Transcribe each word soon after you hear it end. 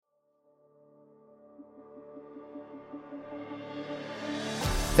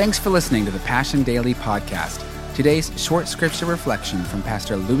Thanks for listening to the Passion Daily podcast. Today's short scripture reflection from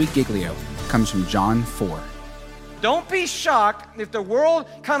Pastor Louis Giglio comes from John 4. Don't be shocked if the world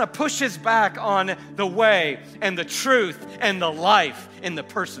kind of pushes back on the way and the truth and the life in the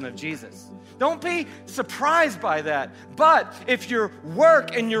person of Jesus. Don't be surprised by that. But if your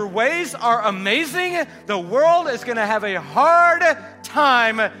work and your ways are amazing, the world is going to have a hard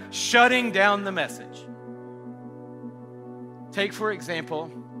time shutting down the message. Take, for example,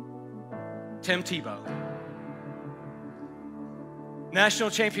 Tim Tebow. National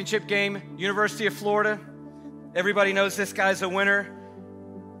championship game, University of Florida. Everybody knows this guy's a winner.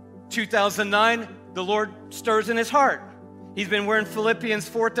 2009, the Lord stirs in his heart. He's been wearing Philippians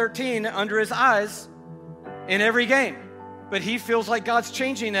 4:13 under his eyes in every game. But he feels like God's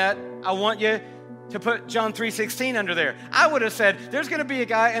changing that. I want you to put John 3:16 under there. I would have said, there's going to be a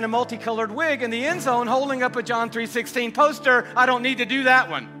guy in a multicolored wig in the end zone holding up a John 3:16 poster. I don't need to do that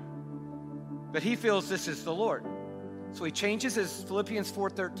one. But he feels this is the Lord. So he changes his Philippians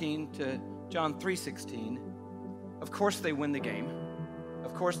 4:13 to John 3:16. Of course they win the game.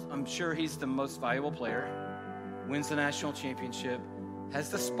 Of course, I'm sure he's the most valuable player. Wins the national championship. Has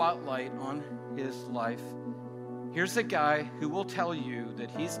the spotlight on his life. Here's a guy who will tell you that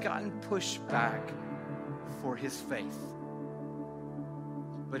he's gotten pushed back for his faith.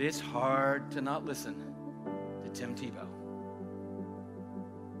 But it's hard to not listen to Tim Tebow.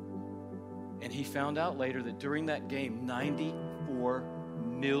 And he found out later that during that game, 94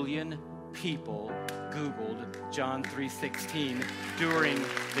 million people Googled John 3:16 during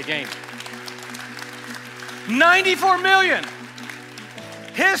the game. 94 million!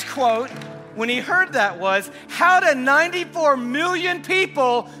 His quote when he heard that was, how do 94 million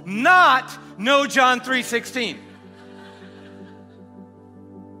people not know John 3:16?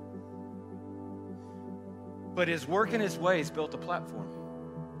 But his work and his ways built a platform.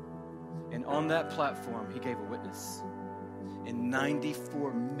 And on that platform, he gave a witness. And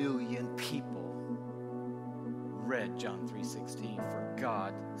 94 million people read John 3:16. For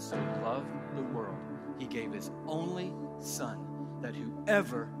God so loved the world, he gave his only son, that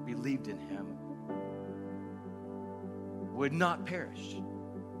whoever believed in him would not perish,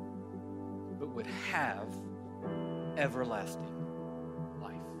 but would have everlasting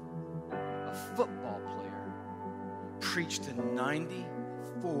life. A football player preached to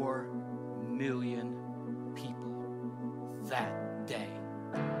 94 million people that day.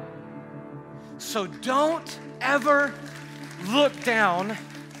 So don't ever look down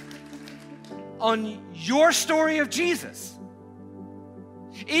on your story of Jesus,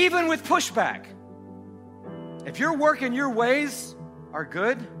 even with pushback. If your work and your ways are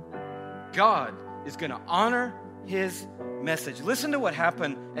good, God is going to honor his message. Listen to what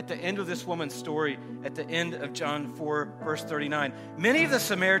happened at the end of this woman's story at the end of John 4, verse 39. Many of the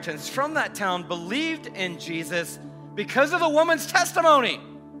Samaritans from that town believed in Jesus because of the woman's testimony.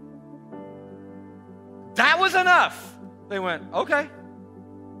 That was enough. They went, okay,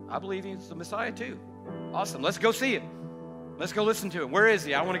 I believe he's the Messiah too. Awesome, let's go see him. Let's go listen to him. Where is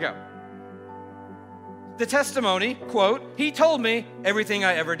he? I want to go. The testimony, quote, he told me everything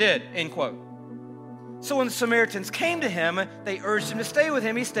I ever did, end quote. So when the Samaritans came to him, they urged him to stay with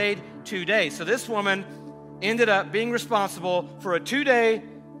him. He stayed 2 days. So this woman ended up being responsible for a 2-day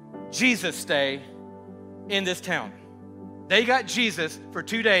Jesus stay in this town. They got Jesus for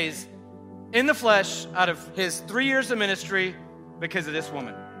 2 days in the flesh out of his 3 years of ministry because of this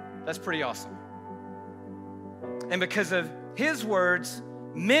woman. That's pretty awesome. And because of his words,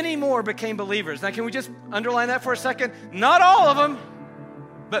 many more became believers. Now, can we just underline that for a second? Not all of them,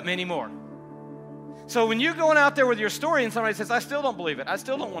 but many more. So when you're going out there with your story and somebody says, I still don't believe it. I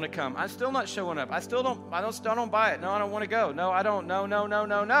still don't want to come. I'm still not showing up. I don't buy it. No, I don't want to go. No, I don't.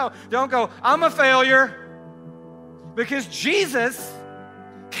 No. Don't go, I'm a failure. Because Jesus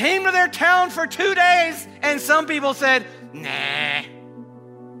came to their town for 2 days and some people said, nah.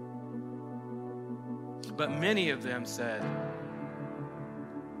 But many of them said,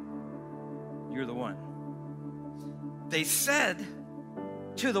 you're the one. They said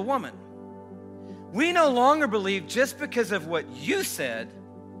to the woman, we no longer believe just because of what you said.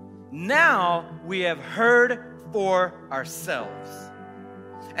 Now we have heard for ourselves.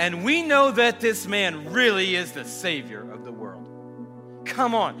 And we know that this man really is the Savior of the world.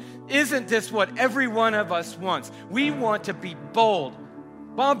 Come on. Isn't this what every one of us wants? We want to be bold.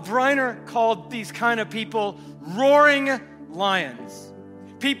 Bob Briner called these kind of people roaring lions.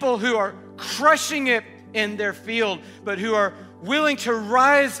 People who are crushing it in their field, but who are willing to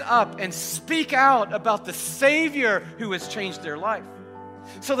rise up and speak out about the Savior who has changed their life.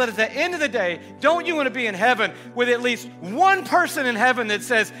 So that at the end of the day, don't you want to be in heaven with at least one person in heaven that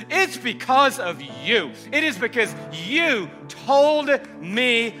says, it's because of you. It is because you told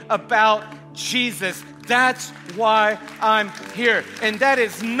me about Jesus. That's why I'm here. And that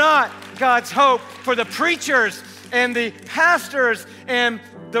is not God's hope for the preachers and the pastors and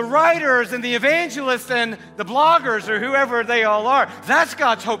the writers and the evangelists and the bloggers or whoever they all are. That's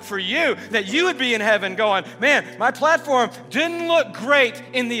God's hope for you, that you would be in heaven going, man, my platform didn't look great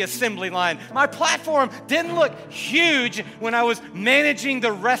in the assembly line. My platform didn't look huge when I was managing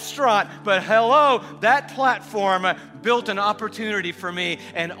the restaurant. But hello, that platform built an opportunity for me.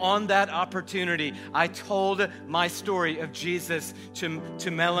 And on that opportunity, I told my story of Jesus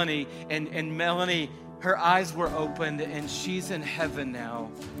to Melanie. And Melanie, her eyes were opened, and she's in heaven now.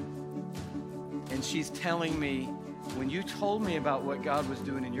 And she's telling me, when you told me about what God was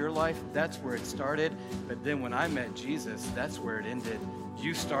doing in your life, that's where it started. But then when I met Jesus, that's where it ended.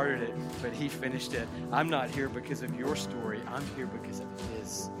 You started it, but he finished it. I'm not here because of your story. I'm here because of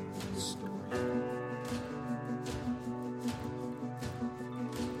his story.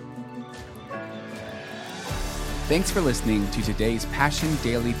 Thanks for listening to today's Passion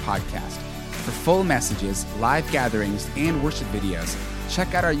Daily podcast. For full messages, live gatherings, and worship videos,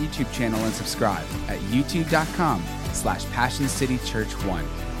 check out our YouTube channel and subscribe at youtube.com/PassionCityChurch1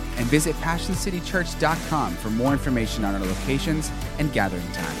 and visit PassionCityChurch.com for more information on our locations and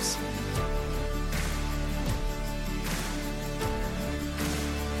gathering times.